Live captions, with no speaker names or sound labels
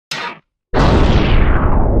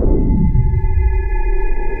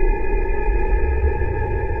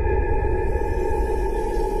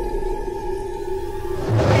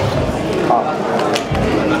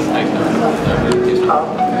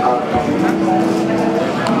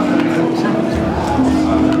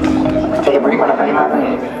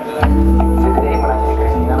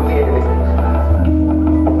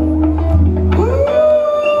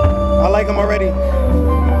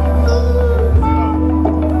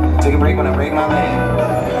Take a break when I break my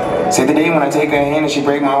leg. Say the day when I take her hand and she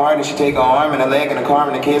break my heart and she take her arm and her leg and the car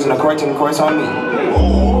and the kids and the courts and the course on me.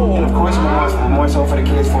 And of course more so for the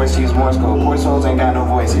kids forced to use Morse code. Poor souls ain't got no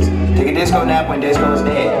voices. Take a disco nap when disco's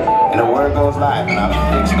dead. And the word goes live and our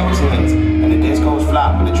dicks goes heads. And the discos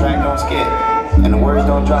flop but the track don't skip. And the words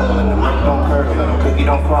don't jumble and the milk don't curdle and the cookie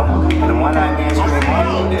don't crumble. And the one-eyed man scream,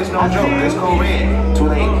 oh, there's no joke, disco red. Too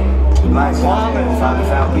late. Blind spot, finally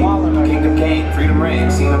found people. Kingdom came, freedom reign.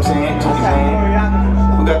 See what I'm saying? Took his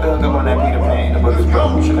hand. Who got the hook up on that Peter Pan? The book is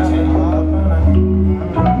broke, you should have seen.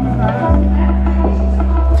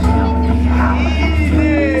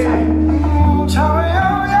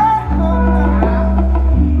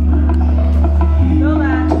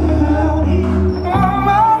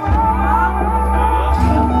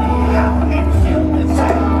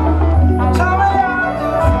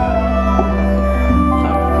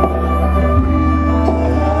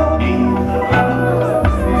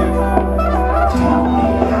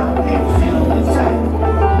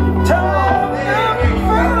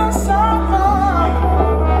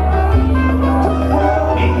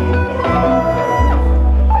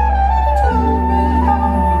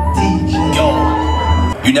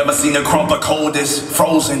 You never seen a crump of cold that's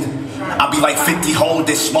frozen. I be like 50, hold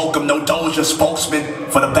this, smoke 'em, no Doja, spokesman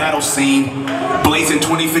for the battle scene. Blazing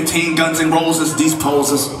 2015 Guns N' Roses, these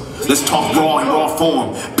posers. Let's talk raw in raw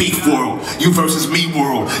form, beef world, you versus me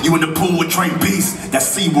world. You in the pool with trained beasts, that's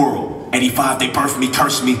Sea World. 85, they birthed me,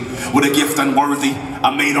 cursed me, with a gift unworthy.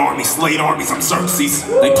 I made armies, slayed armies, I'm Xerxes.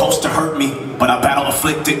 They post to hurt me, but I battle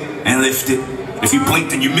afflicted and lifted. If you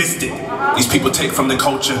blinked and you missed it, these people take from the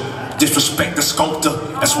culture. Disrespect the sculptor,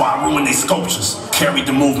 that's why I ruin their sculptures. Carried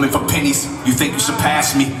the movement for pennies, you think you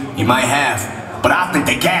surpassed me? You might have, but I think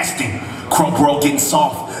they gassed him. Crump world getting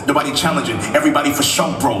soft, nobody challenging, everybody for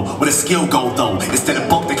show bro. Where the skill go though, instead of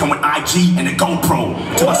book they come with IG and a GoPro.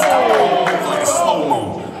 Till I stop like a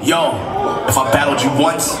slow-mo. Yo, if I battled you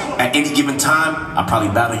once, at any given time, I'll probably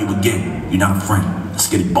battle you again. You're not a friend, let's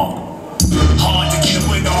get it bought. Hard to get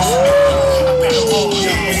away off, I battle all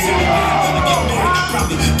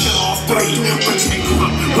probably kill off three, but take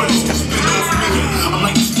up, runners that spin off me. I'm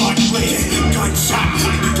like a start play, gunshot,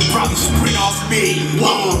 you can probably sprint off me.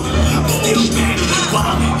 Whoa, I'm still battling,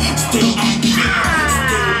 bombing, still active,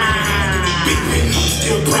 still mad, beating, I'm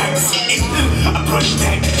still practicing. I run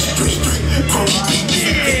back to the street, pro beat,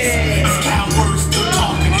 it's cowards still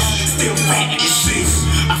talking, it's still fat in the seats.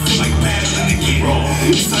 I feel like battling again,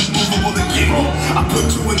 it's unmovable again. I put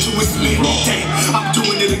two into a split, damn, I'm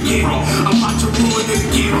doing it again. I'm about to ruin it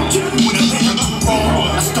again. When I think I'm too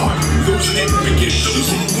wrong, I start losing it again.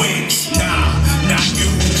 Losing wins, nah, not you.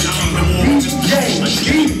 Came to war, just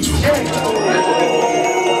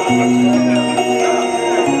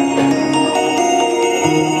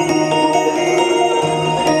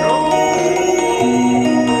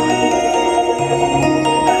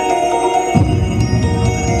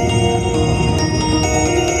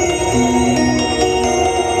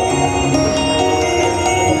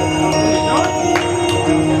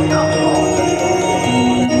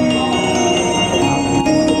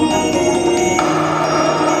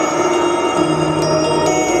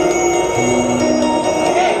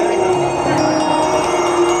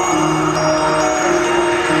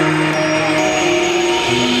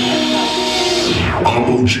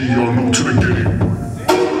OG, y'all new to the game.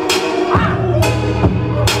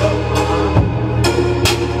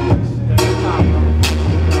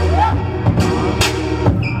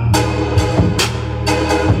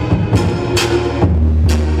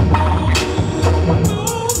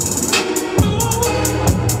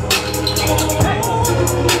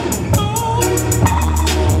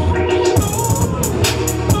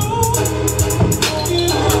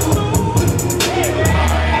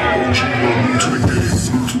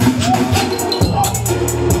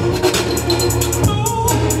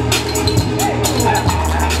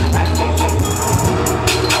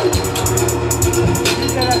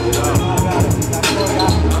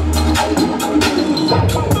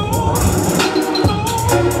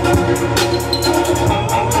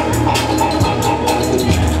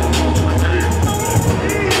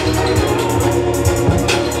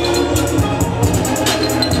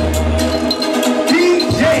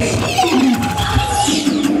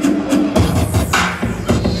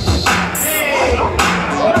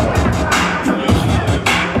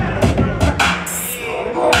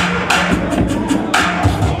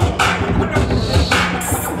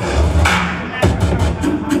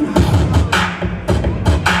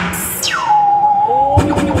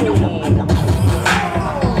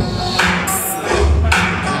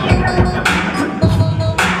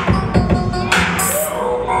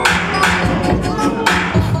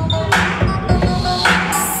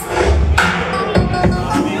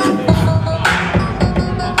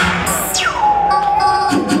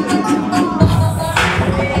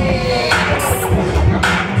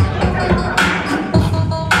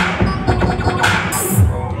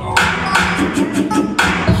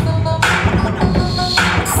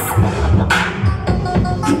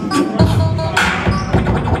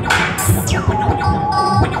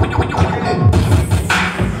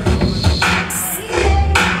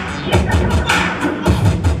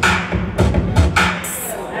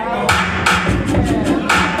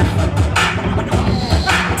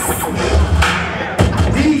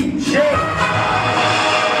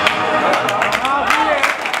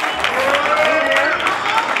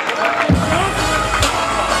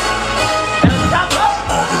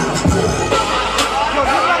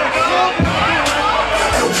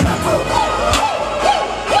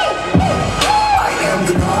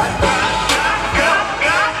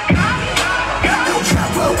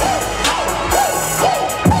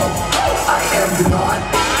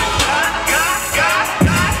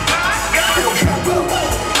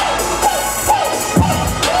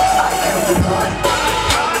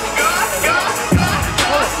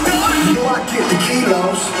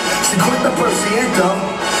 siento.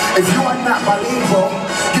 If you are not bilingual,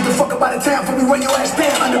 get the fuck up out of town for me, run your ass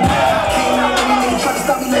down underground. Came out when you niggas try to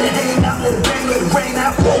stop me, let it hang out, let it bang, let it rain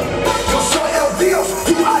out. Yo soy el Dios,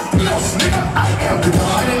 you are Dios, nigga. I am the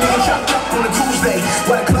one. And then niggas chopped up on a Tuesday,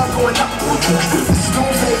 while the club going up on Tuesday. This is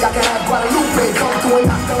Doomsday, I can have Guadalupe, come through and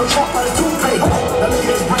knock down the trunk by the toupee. Now look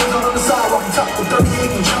at this brains on the sidewalk, top with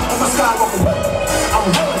 38 and jump on my skywalker. I'm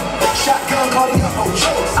running, shotgun, cardio, oh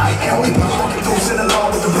choke. I am the one walking through, sitting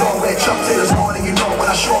along with the blood red Chuck Taylor's on, and you know when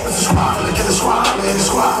I show up, it's a squabbling, get a squabbling, and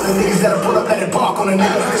squabbling. Niggas that'll pull up, let it bark on a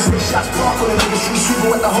nigga. This nigga shots bark on a nigga, street sweeper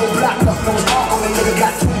with the whole block up. No spark on a nigga,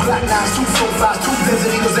 got 2 Glock 9s, 2 Sofies, 2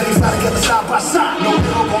 Desert Eagles, and they fly together side by side. No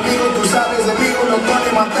deal conmigo, tú sabes, amigo, no pone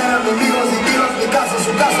mantener enemigos y tiros, mi casa,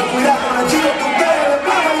 su casa, cuidado con el chico, tú quieres, le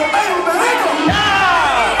paga, yo pego, me rico.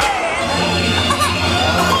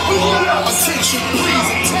 Attention, please,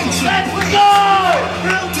 attention. Let's go!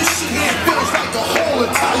 This shit here feels like the whole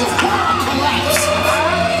entire world collapse.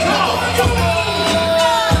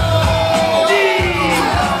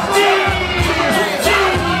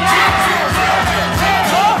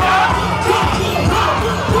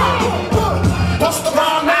 Bust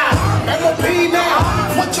around now, MOP now.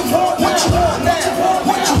 What you want, what you want now?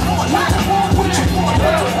 What you want now? What you want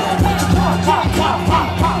now? What you want?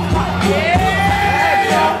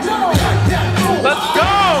 Let's go!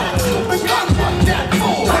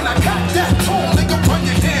 When I got that tone, nigga, run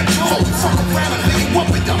your damn jaw. Fuck around and leave up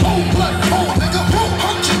with the whole blood flow, nigga.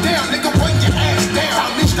 Hunt you down, nigga, run your ass down.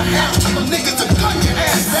 I reach the house, tell them niggas to gun your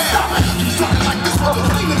ass down. You talking like this with a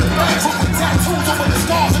thing in the bag, with tattoos over the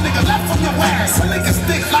stars, a nigga left from your ass. A niggas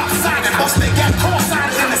think lopsided, bust they got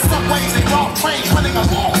cross-sided in the subways, they rob trains running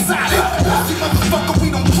alongside it. See, motherfucker, we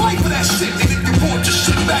don't play for that shit. And if you want your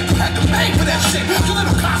shit back, you had to pay for that shit. You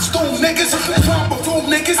little costume niggas, drama room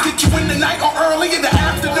niggas, get you in the night or early in the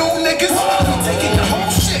afternoon, nigga.